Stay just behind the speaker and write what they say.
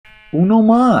Uno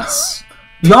mas.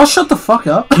 Y'all shut the fuck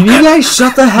up. Can you guys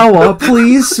shut the hell up,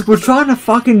 please? We're trying to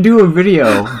fucking do a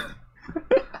video.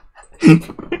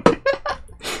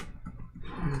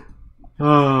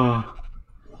 Oh.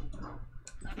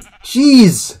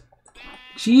 Jeez.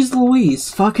 Jeez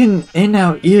Louise. Fucking in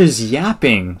our ears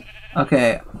yapping.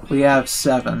 Okay, we have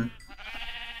 7.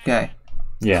 Okay.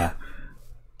 Yeah.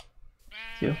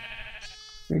 2,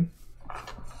 3,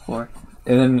 4.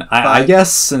 And then 5, I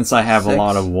guess since I have 6. a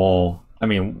lot of wool, I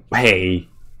mean, hey,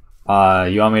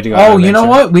 you want me to go? Oh, you know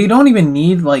what? We don't even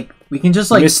need we can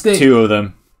just missed 2 of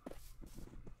them.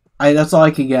 That's all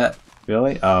I could get.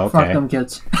 Really? Oh, okay. Fuck them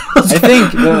kids. I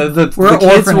think the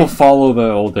kids will follow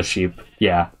the older sheep.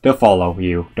 Yeah, they'll follow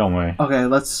you. Don't worry. Okay,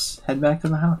 let's head back to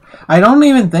the house. I don't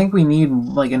even think we need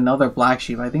another black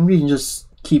sheep. I think we can just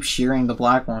keep shearing the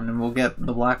black one, and we'll get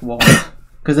the black wool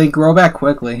because they grow back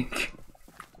quickly.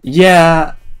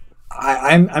 Yeah,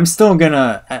 I'm still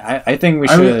gonna. I think we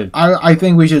should. I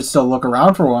think we should still look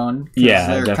around for one.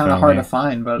 Yeah, they're kind of hard to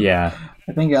find, but yeah.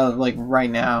 I think right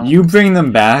now. You bring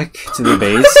them back to the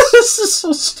base. This is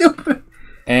so stupid.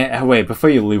 And wait, before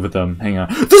you leave with them, hang on.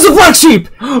 There's a black sheep!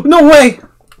 No way!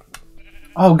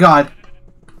 Oh god,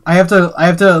 I have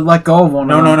to let go of one.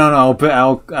 No.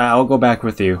 I'll go back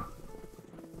with you.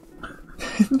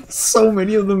 So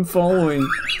many of them following.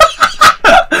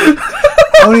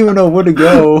 I don't even know where to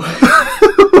go.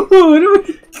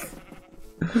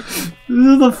 This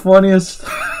is the funniest.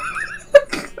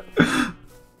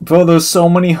 Bro, there's so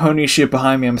many honey shit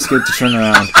behind me, I'm scared to turn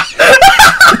around.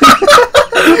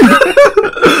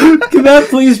 Can that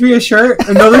please be a shirt?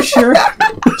 Another shirt?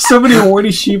 There's so many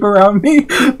horny sheep around me.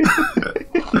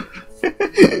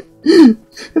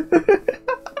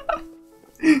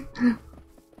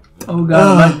 Oh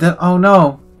god, oh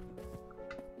no.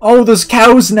 Oh, there's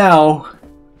cows now!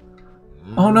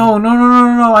 Oh no,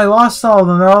 I lost all of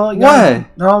them. They're all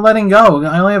they're all letting go.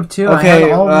 I only have 2.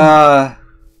 Okay,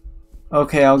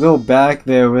 okay, I'll go back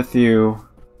there with you.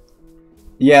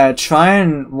 Yeah, try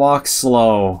and walk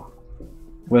slow.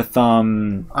 With, I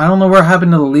don't know what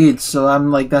happened to the leads, so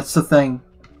I'm that's the thing.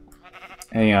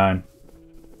 Hang on.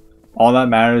 All that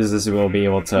matters is we'll be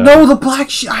able to... No, the black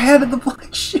sheep! I had the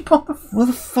black sheep on the... Where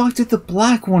the fuck did the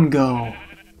black one go?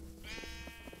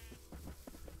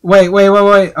 Wait.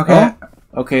 Okay. Oh,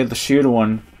 okay, the shooter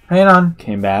one. Hang on.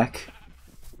 Came back.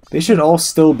 They should all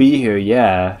still be here,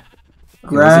 yeah.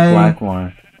 Where's the black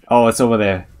one? Oh, it's over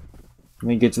there. Let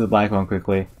me get to the black one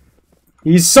quickly.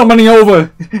 He's summoning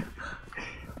over!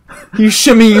 He's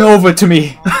shimmying over to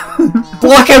me!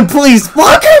 Block him, please!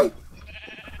 Block him!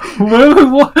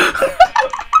 What?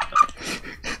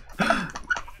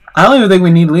 I don't even think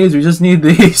we need leaves, we just need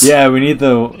these. Yeah, we need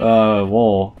the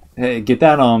wool. Hey, get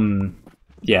that,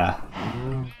 yeah.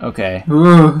 Okay.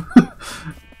 Oh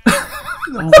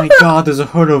my god, there's a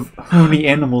herd of horny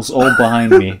animals all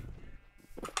behind me.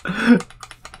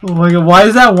 Oh my god, why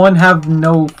does that one have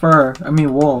no fur? I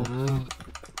mean wool.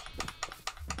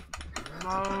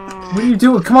 What are you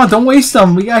doing? Come on, don't waste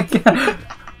them. We gotta get...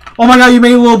 Oh my god, you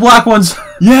made little black ones.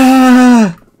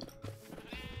 Yeah!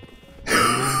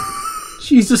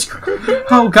 Jesus Christ.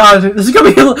 Oh god, this is gonna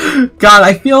be... God,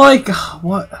 I feel like...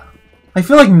 What? I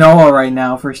feel like Noah right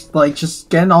now for just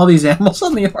getting all these animals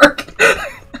on the ark.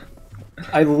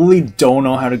 I literally don't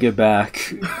know how to get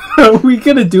back. Are we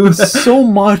gonna do that? There's so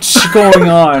much going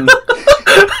on.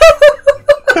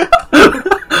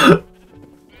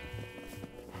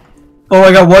 Oh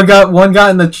my god, one got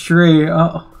in the tree.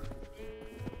 Oh.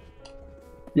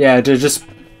 Yeah, to just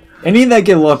any that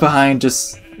get left behind,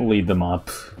 just lead them up.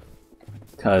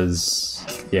 Cause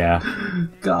yeah.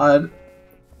 God.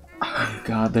 Oh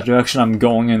god, the direction I'm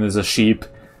going in is a sheep.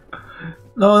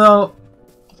 No.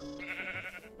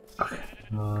 Okay.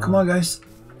 Come on, guys.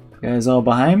 You guys all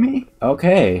behind me?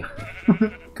 Okay.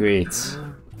 Great.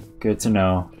 Good to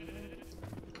know.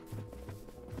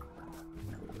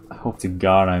 I hope to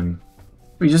god I'm...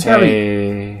 We just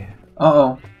gotta...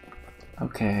 Uh-oh.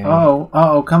 Okay.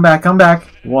 Uh-oh, come back.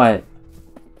 What?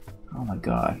 Oh my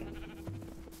god.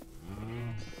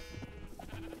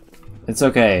 It's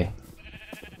okay.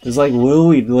 There's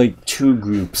literally 2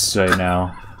 groups right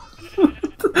now.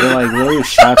 They're literally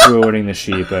chaperoning the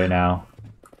sheep right now.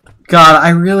 God, I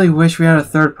really wish we had a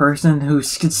third person who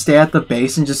could stay at the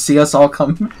base and just see us all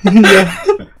come. Yeah.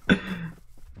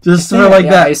 Just sort of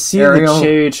that. I see aerial... the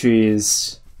cherry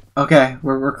trees. Okay,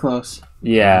 we're close.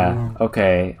 Yeah.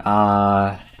 Okay.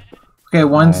 Okay,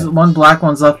 one black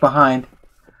one's left behind.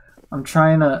 I'm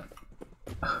trying to.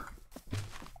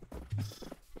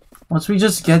 Once we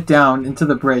just get down into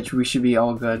the bridge, we should be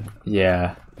all good.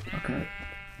 Yeah. Okay.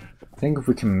 I think if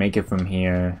we can make it from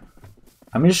here.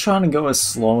 I'm just trying to go as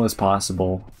slow as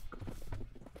possible.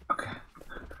 Okay.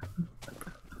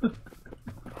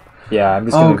 Yeah, I'm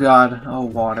just gonna... Oh god, oh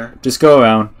water. Just go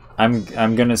around.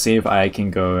 I'm gonna see if I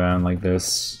can go around like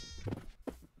this.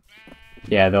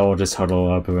 Yeah, they'll just huddle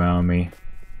up around me.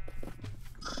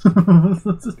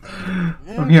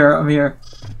 I'm here.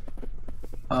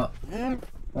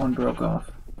 One broke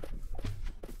off.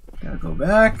 Gotta go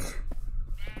back.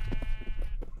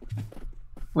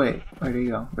 Wait, where do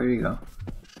you go? Where do you go?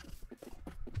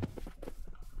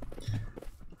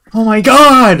 Oh my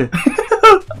god!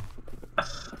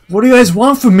 What do you guys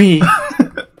want from me?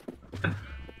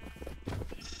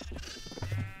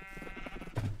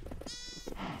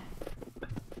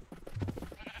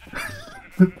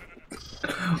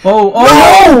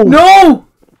 Oh, no!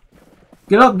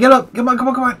 Get up, come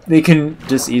on. They can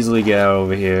just easily get out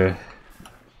over here.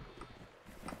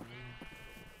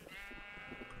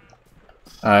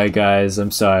 Alright guys,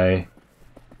 I'm sorry.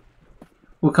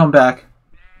 We'll come back.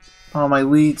 Oh, my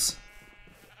leads.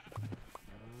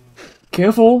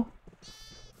 Careful!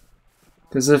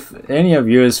 Because if any of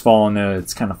yours fall in there,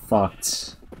 it's kind of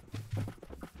fucked.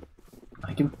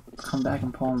 I can come back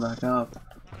and pull them back up.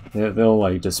 They'll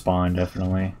like just spawn,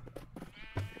 definitely.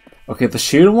 Okay, the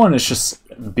shooter one is just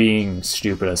being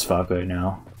stupid as fuck right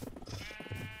now.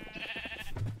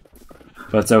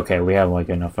 But it's okay, we have like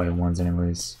enough other ones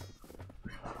anyways.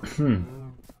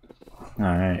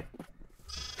 Alright.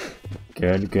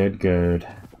 Good.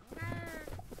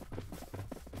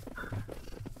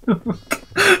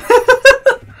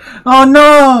 Oh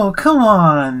no! Come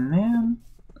on, man.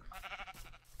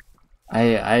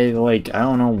 I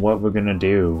don't know what we're gonna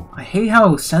do. I hate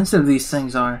how sensitive these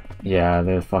things are. Yeah,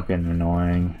 they're fucking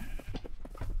annoying.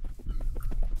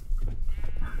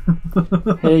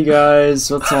 Hey guys,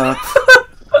 what's up?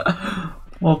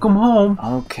 Welcome home.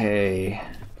 Okay.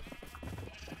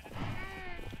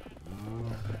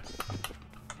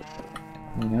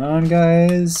 Hang on,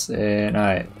 guys. And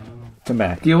alright, come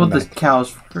back. Deal with the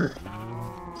cows first.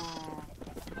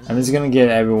 I'm just gonna get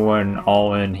everyone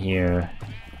all in here.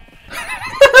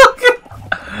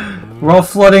 We're all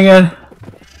flooding in.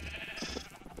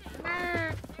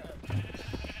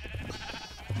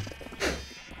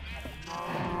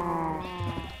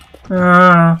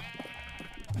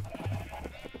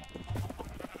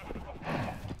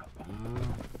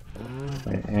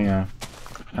 Wait, hang on.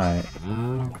 Alright.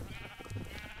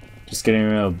 Just getting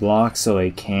rid of blocks so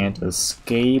they can't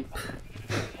escape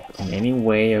in any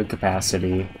way or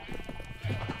capacity.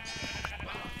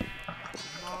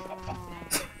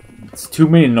 It's too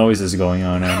many noises going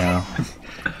on right now.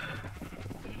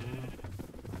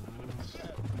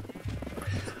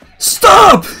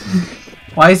 Stop!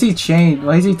 Why is he chained?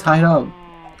 Why is he tied up?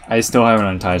 I still haven't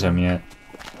untied him yet.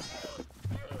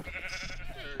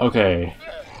 Okay.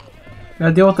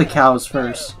 Gotta deal with the cows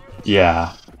first.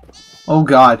 Yeah. Oh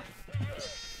god.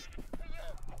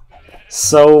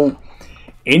 So,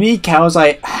 any cows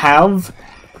I have...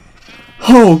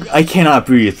 Oh, I cannot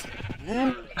breathe.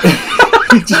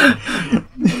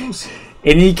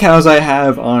 Any cows I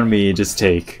have on me, just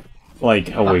take.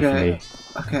 Like, away from me.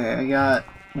 Okay, I got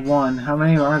one. How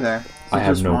many are there? I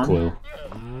have no clue.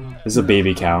 There's a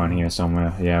baby cow in here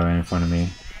somewhere. Yeah, right in front of me.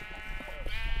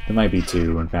 There might be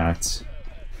two, in fact.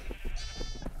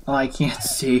 Oh, I can't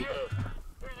see.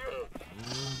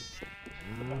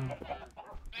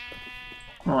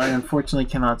 Oh, I unfortunately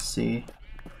cannot see.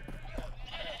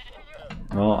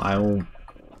 Well, I will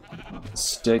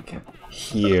stick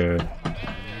here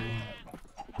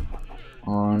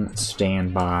on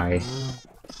standby.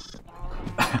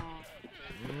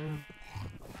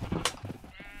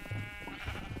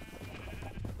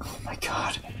 Oh my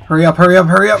god. Hurry up, hurry up,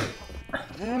 hurry up!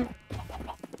 I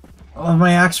love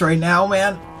my axe right now,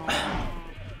 man.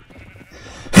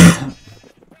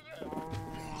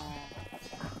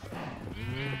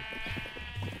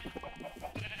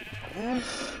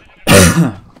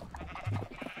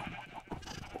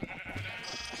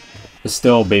 There's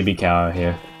still a baby cow out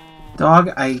here.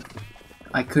 Dog, I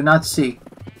could not see.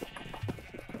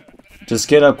 Just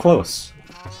get up close.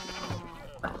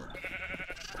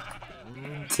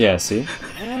 Yeah, see?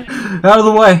 Out of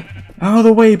the way! Out of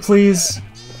the way, please!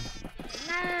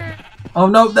 Oh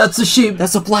no, that's a sheep!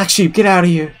 That's a black sheep, get out of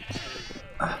here!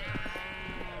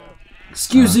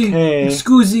 Excuse me! Okay.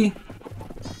 Excuse me!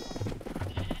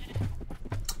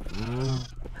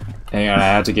 Hang on, I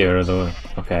have to get rid of the...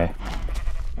 Okay.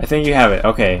 I think you have it,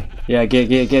 okay. Yeah, get.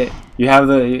 You have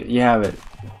it.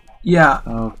 Yeah.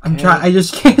 Okay. I'm trying, I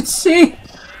just can't see!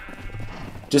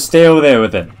 Just stay over there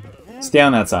with it. Stay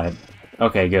on that side.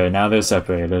 Okay, good. Now they're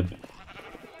separated.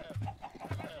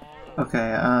 Okay,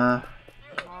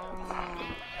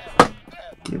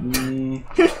 Give me.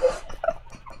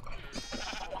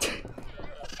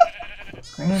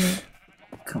 Granite.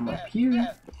 Come up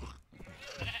here.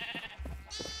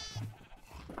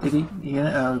 Did he?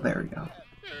 Yeah. Oh, there we go.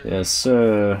 Yes,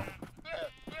 sir.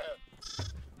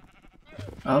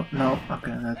 Oh no.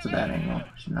 Okay, that's a bad angle.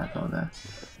 Should not go that.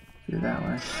 Do it that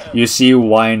way. You see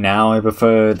why now I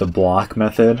prefer the block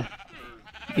method?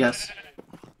 Yes.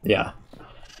 Yeah.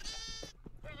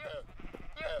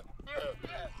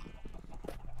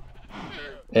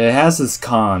 It has its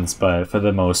cons, but for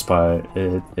the most part,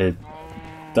 it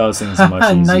does things much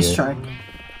easier. Nice try.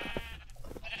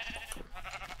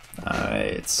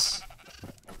 Alright.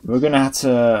 We're gonna have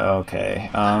to... Okay.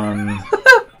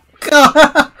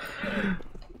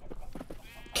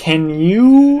 Can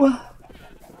you...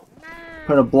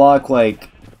 put a block like...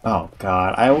 Oh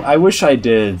god. I wish I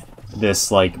did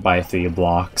this like by 3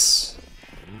 blocks.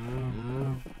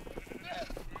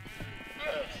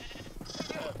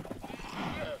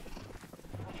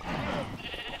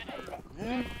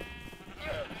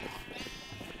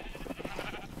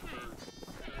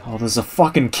 Oh, there's a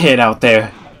fucking kid out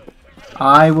there.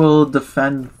 I will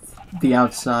defend the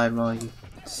outside while you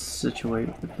situate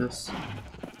with this.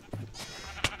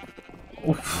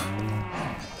 Oof.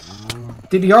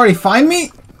 Did he already find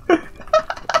me?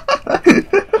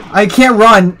 I can't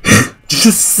run.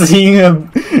 Just seeing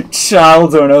a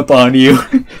child run up on you,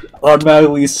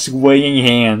 automatically swaying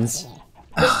hands.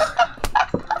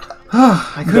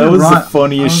 That was the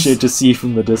funniest shit to see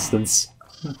from the distance.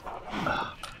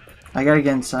 I gotta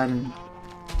get inside and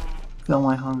fill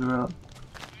my hunger up.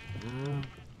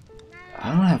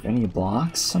 I don't have any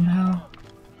blocks somehow.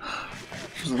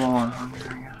 Just low on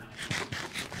hunger.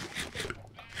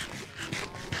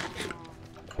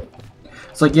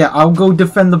 It's like, yeah, I'll go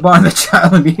defend the bar. The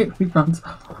child immediately runs.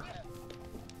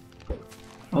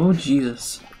 Oh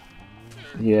Jesus.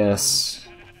 Yes.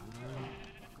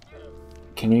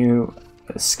 Can you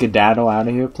skedaddle out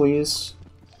of here, please?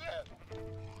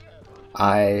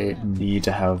 I need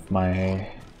to have my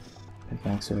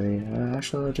pickaxe ready.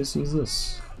 Actually, I'll just use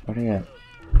this. What do you get?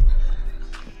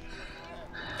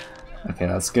 Okay,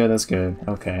 that's good, that's good.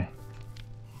 Okay.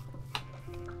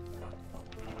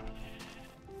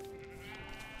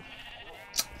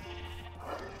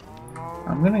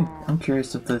 I'm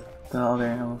curious if the other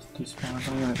animals do spawn.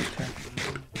 I'm gonna go check.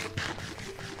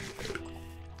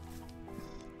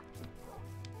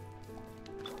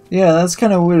 Yeah, that's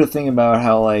kind of weird to think about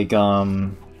how, like,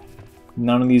 none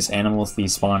of these animals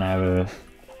despawn ever.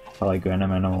 But, like,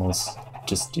 random animals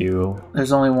just do.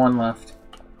 There's only one left.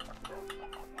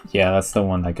 Yeah, that's the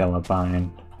one that got left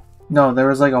behind. No, there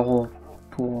was, like, a whole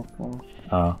pool full.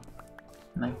 Oh.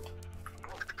 Nice.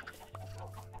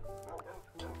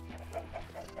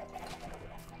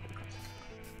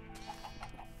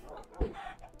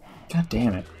 God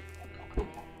damn it.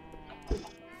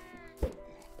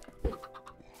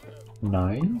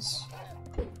 Nice.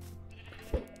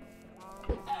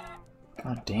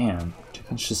 God damn.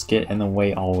 Chickens just get in the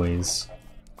way always.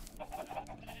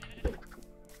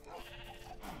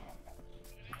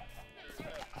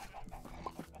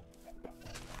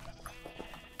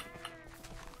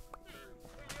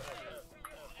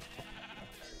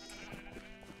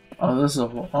 Oh, this is a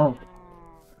whole. Oh.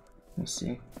 Let me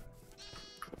see.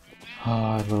 Oh,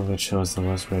 I love it shows the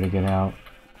worst way to get out.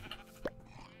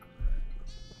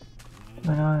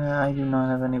 I do not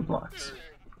have any blocks.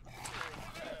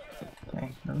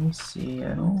 Okay, let me see.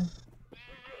 Oh.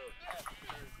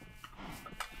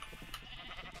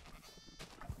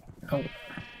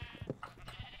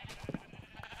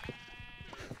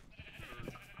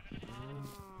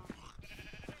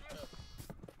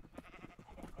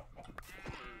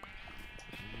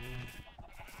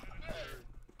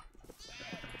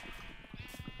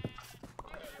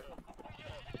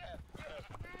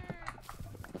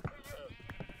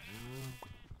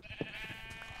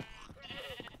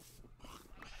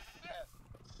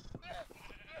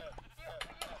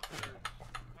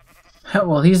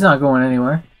 Well, he's not going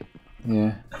anywhere.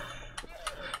 Yeah.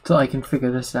 Till I can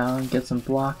figure this out and get some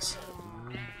blocks.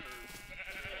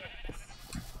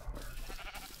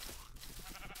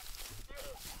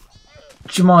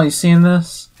 Jamal, you seeing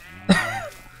this?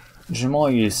 Jamal,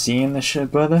 you seeing this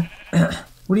shit, brother?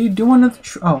 What are you doing at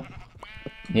the oh.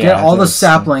 Yeah, get all the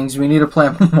saplings. We need to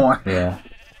plant more. Yeah.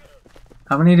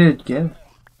 How many did it give?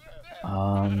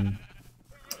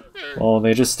 Well,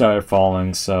 they just started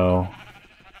falling, so...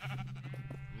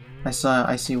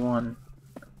 I see one.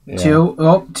 Yeah. Two.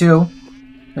 Oh, two.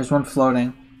 There's one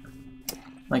floating.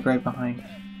 Like right behind.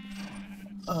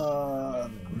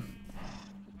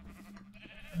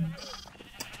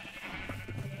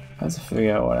 I have to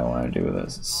figure out what I want to do with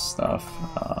this stuff.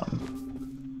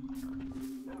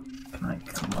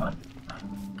 Come on.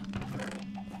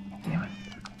 Damn it.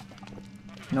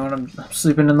 You know what? I'm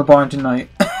sleeping in the barn tonight.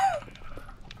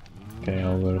 Okay,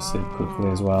 I'll go to sleep quickly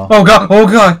as well. Oh god! Oh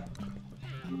god!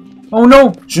 Oh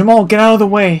no! Jamal, get out of the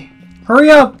way!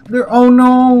 Hurry up! Oh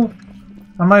no!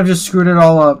 I might have just screwed it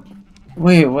all up.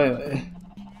 Wait.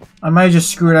 I might have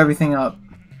just screwed everything up.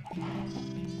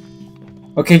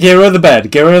 Okay, get rid of the bed.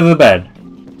 Get rid of the bed.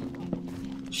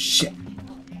 Shit.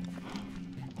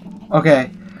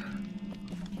 Okay.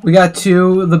 We got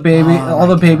two. The baby. All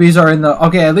the babies are in the.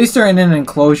 Okay, at least they're in an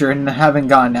enclosure and haven't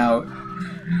gotten out.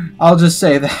 I'll just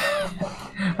say that.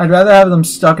 I'd rather have them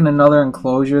stuck in another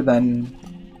enclosure than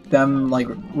them like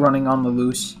running on the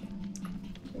loose.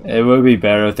 It would be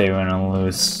better if they went on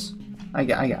loose. I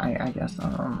guess. I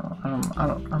don't know. I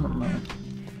don't know.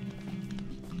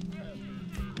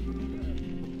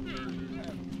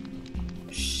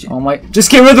 Shit. Oh my! Just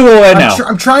get rid of the wall right now.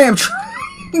 I'm trying.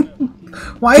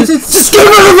 Why is it? Just get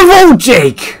rid of the wall,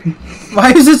 Jake.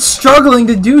 Why is it struggling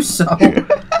to do so?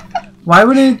 Why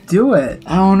wouldn't it do it?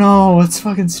 I don't know. It's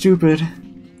fucking stupid.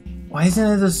 Why isn't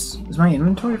it this? Is my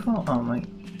inventory full? Oh my.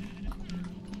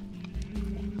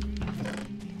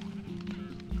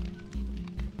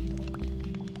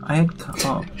 I had.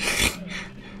 Oh.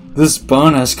 This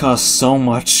bun has caused so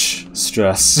much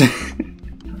stress.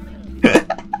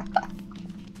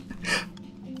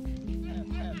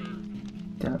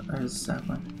 There's that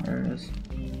one. There it is.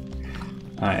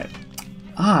 Alright.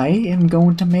 I am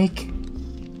going to make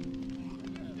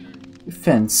a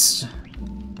fence.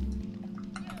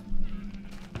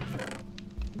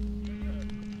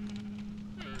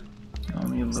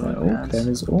 Is that oak? That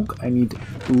is oak. I need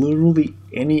literally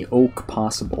any oak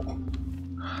possible.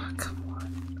 Come on.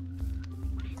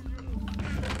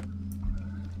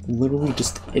 Literally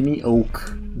just any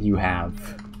oak you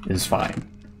have is fine.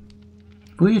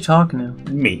 Who are you talking to?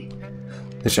 Me.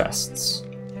 The chests.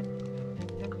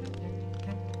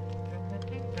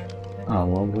 Oh,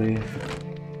 lovely.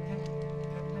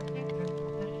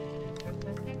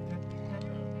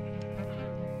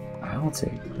 I'll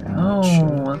take that.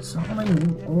 Oh, that's not what I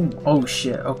need. Oh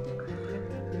shit. Oh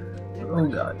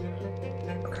god.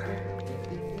 Okay.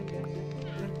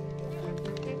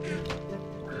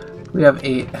 We have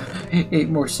eight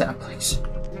more saplings.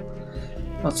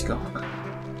 Let's go.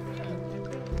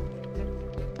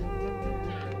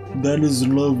 That is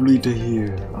lovely to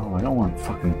hear. Oh, I don't want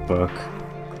fucking book.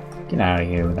 Get out of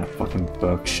here with that fucking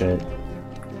book shit.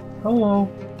 Hello.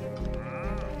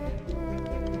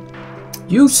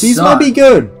 You Seeds suck. might be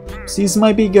good. Seeds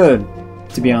might be good,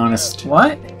 to be honest.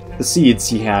 What? The seeds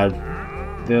he had.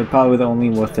 They're probably the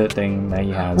only worth it thing that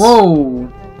he has. Whoa.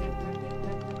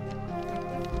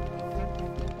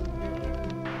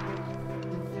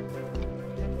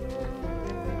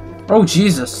 Oh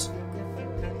Jesus.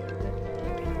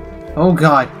 Oh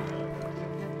god.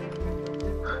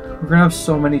 We're gonna have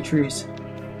so many trees.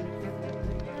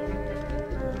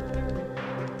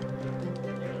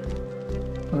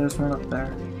 Oh, there's one up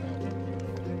there.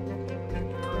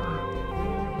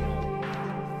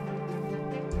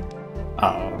 Oh,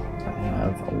 I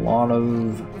have a lot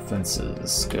of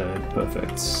fences. Good,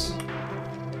 perfect.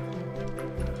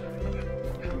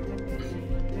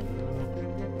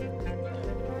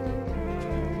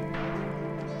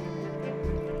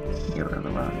 Get rid of the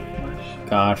rotten flesh.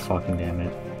 God fucking damn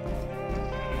it.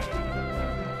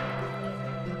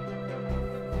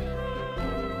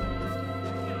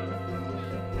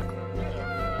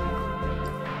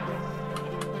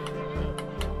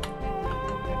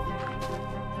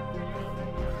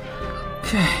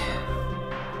 Okay.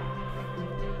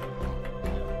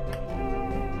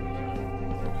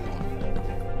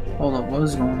 Hold up, what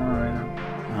is going on right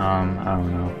now? I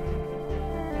don't know.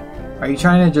 Are you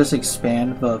trying to just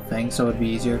expand the thing so it'd be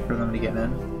easier for them to get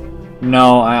in?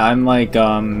 No, I'm like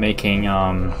making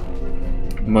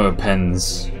more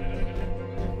pens.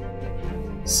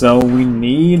 So we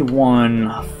need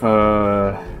one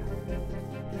for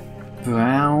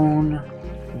brown,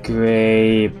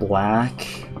 gray, black.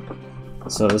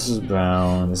 So this is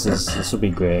brown, this will be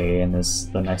gray, and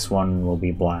the next one will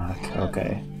be black.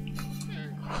 Okay.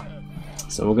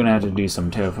 So we're gonna have to do some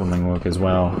terraforming work as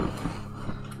well.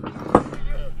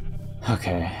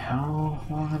 Okay, how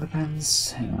long are the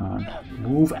pens? Hang on.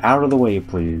 Move out of the way,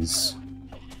 please.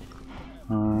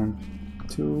 1,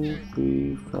 2,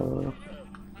 3, 4,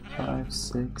 5,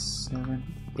 6, 7,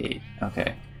 8.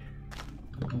 Okay.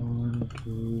 1,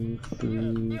 2,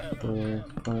 3, 4,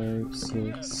 5,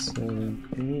 6,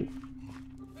 7, 8.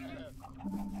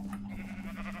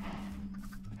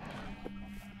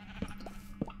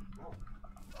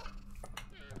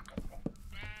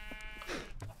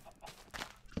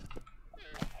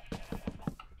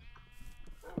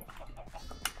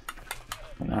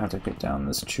 have to get down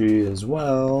this tree as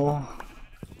well.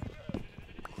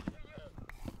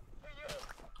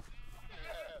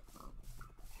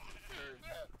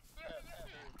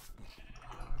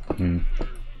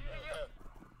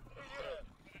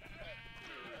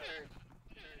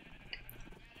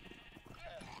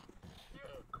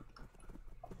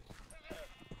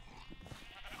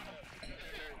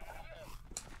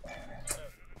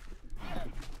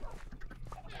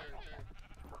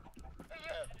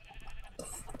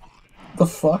 The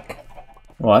fuck?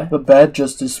 What? The bed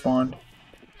just despawned.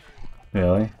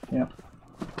 Really? Yep.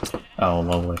 Oh,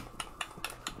 lovely.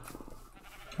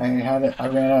 I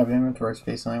ran out of inventory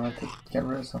space and I went to get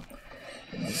rid of some.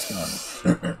 It's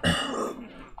gone.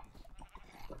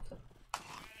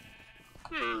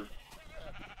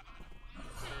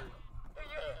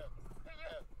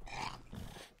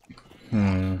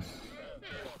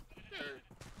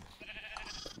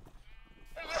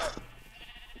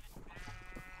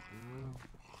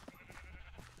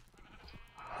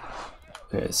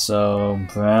 Okay, so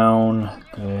brown,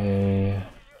 gray,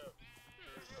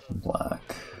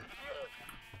 black.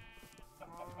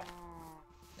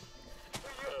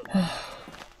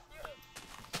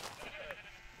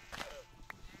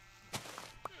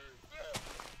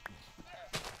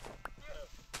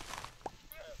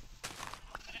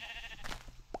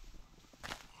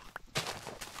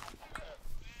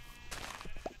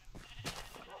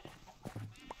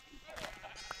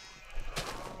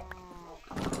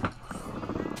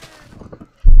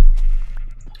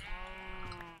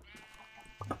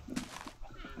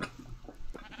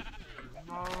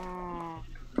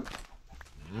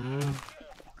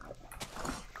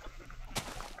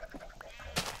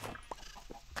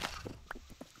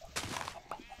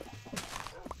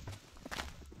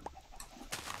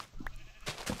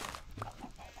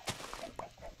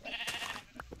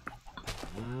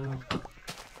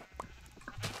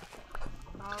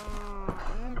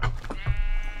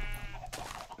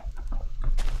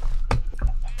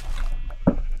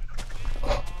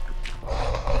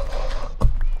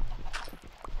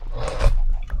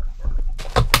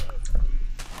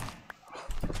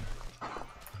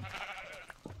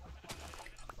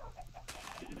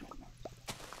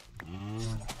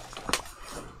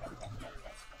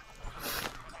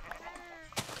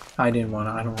 I don't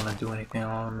want to do anything. I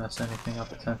don't want to mess anything up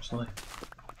potentially.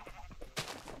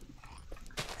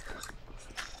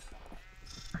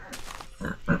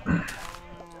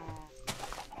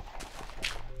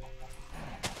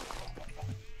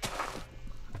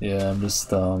 Yeah, I'm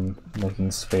just making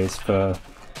space for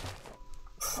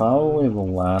probably the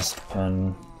last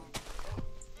pen,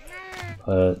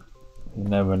 but you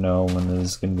never know when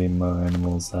there's gonna be more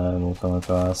animals that we'll come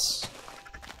across.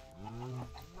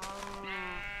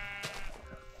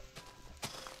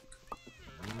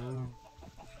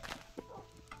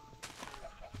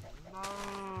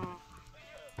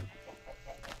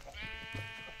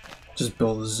 Just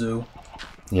build a zoo.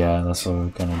 Yeah, that's what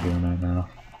we're kind of doing right now.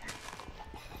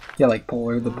 Yeah, like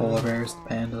the polar bears, the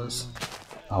pandas.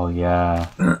 Oh yeah.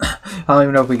 I don't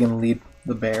even know if we can lead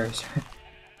the bears.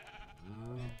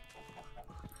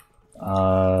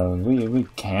 We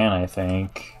can, I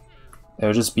think. It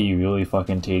would just be really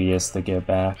fucking tedious to get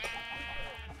back.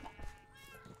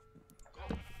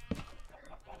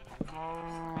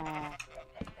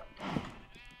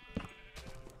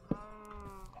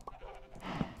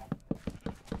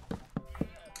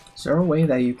 Is there a way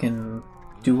that you can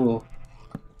do a...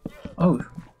 Oh,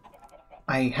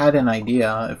 I had an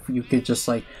idea. If you could just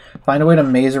like find a way to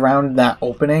maze around that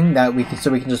opening that we can,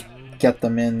 so we can just get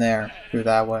them in there through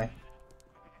that way.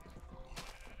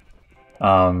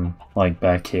 Like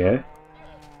back here?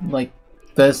 Like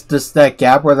that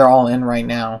gap where they're all in right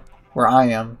now, where I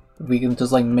am. We can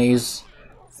just like maze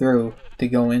through to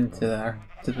go into there,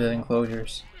 to the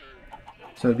enclosures.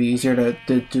 So it'd be easier to...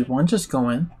 Did one just go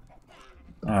in?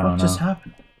 What just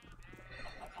happened?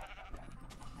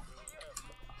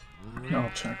 I'll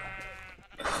check.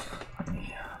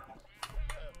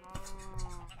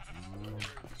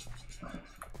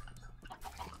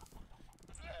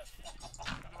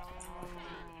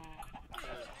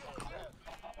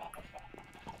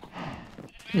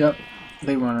 Yep,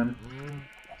 they running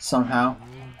somehow.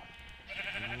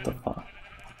 What the fuck?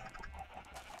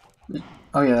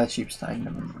 Oh yeah, that sheep's died.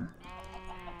 Never mind.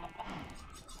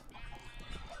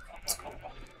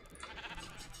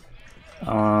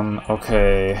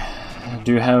 Okay.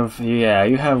 Do you have... Yeah,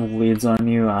 you have leads on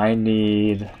you. I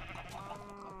need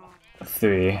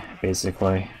 3,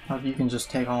 basically. Oh, you can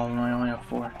just take all of them. I only have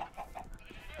 4.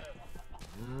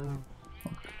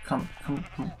 Come.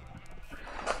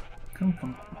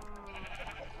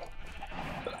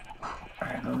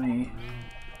 Alright, let me...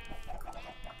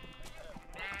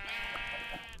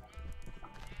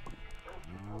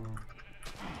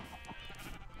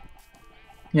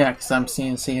 Yeah, because I'm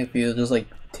seeing if you just like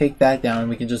take that down,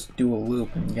 we can just do a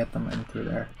loop and get them in through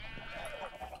there.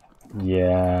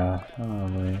 Yeah,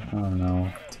 probably. I don't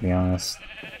know, to be honest.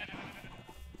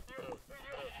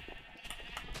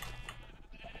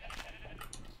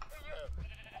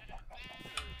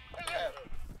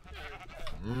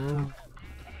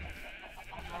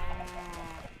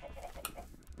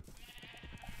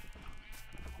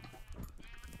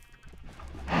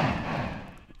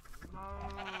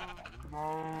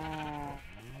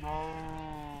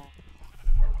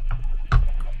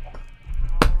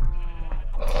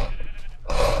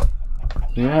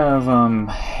 You have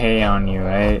hay on you,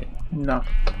 right? No.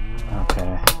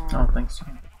 Okay. I don't think so.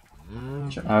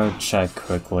 Sure. I would check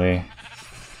quickly.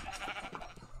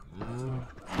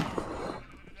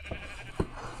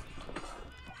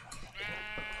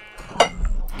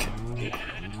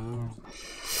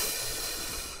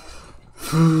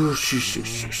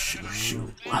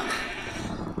 Shoot.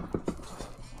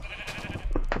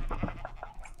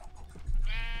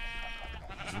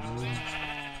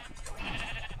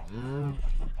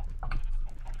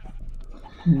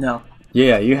 No.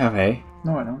 Yeah, you have hay.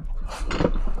 No, I don't.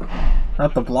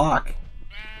 Not the block.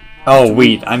 Oh,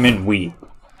 wheat. I meant wheat.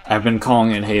 I've been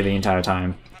calling it hay the entire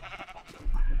time.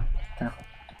 Okay.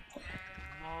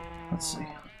 Let's see.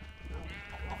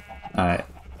 Alright.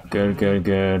 Good. Get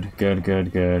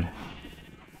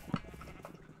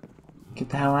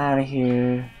the hell out of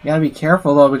here. You gotta be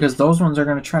careful though, because those ones are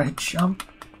gonna try to jump.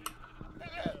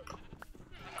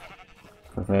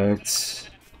 Perfect.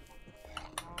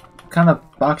 Kind of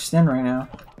boxed in right now.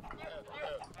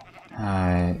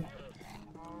 Alright.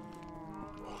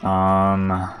 I'm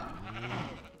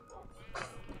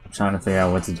trying to figure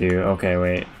out what to do. Okay,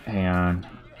 wait. Hang on.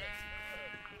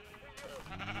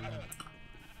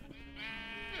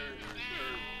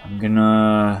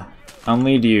 I'll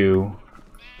lead you.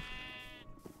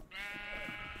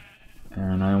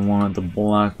 And I want the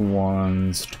black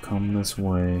ones to come this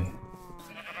way.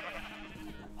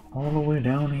 All the way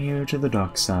down here to the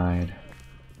dock side.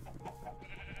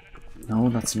 No,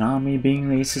 that's not me being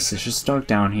racist, it's just dark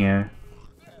down here.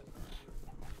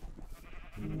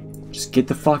 Just get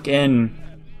the fuck in,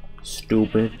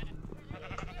 stupid.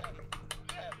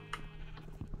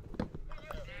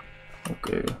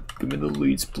 Okay, give me the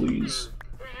leads, please.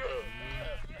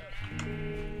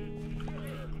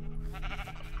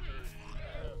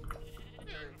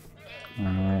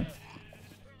 Alright.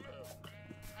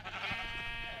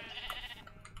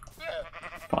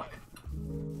 Fuck.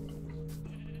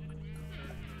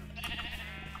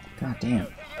 God damn.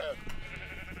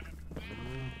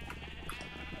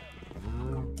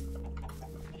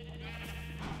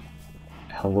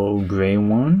 Hello, gray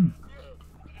one?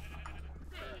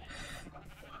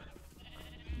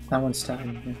 That one's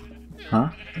tied. Huh?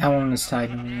 That one is tied,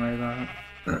 don't worry about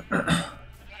it.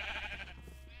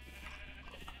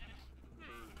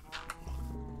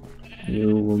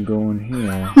 You will go in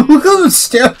here. Look at the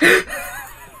stair!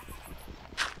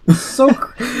 So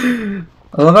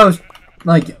I love how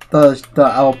like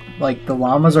the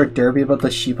llamas are derpy but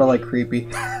the sheep are like creepy.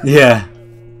 Yeah.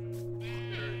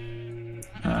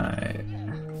 Alright.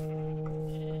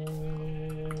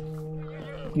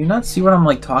 You not see what I'm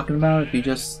like talking about? If you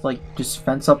just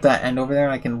fence up that end over there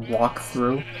and I can walk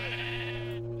through.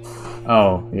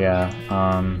 Oh, yeah.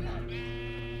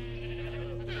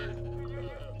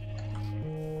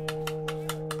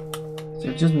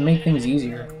 So just make things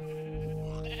easier.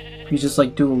 You just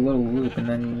like do a little loop and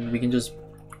then we can just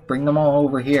bring them all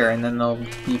over here and then they'll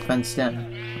be fenced in.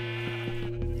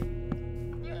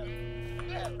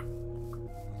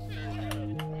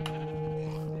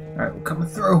 Alright, we're coming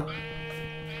through.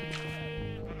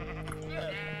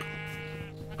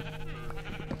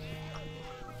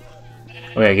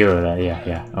 Oh yeah, get rid of that.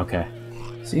 Yeah, okay.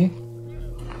 See?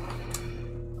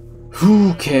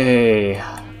 Okay.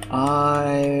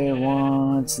 I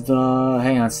want the...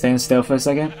 Hang on, stand still for a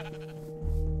second.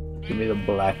 Give me the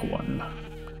black one.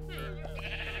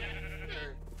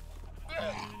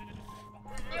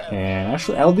 And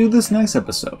actually, I'll do this next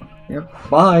episode. Yep.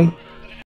 Bye.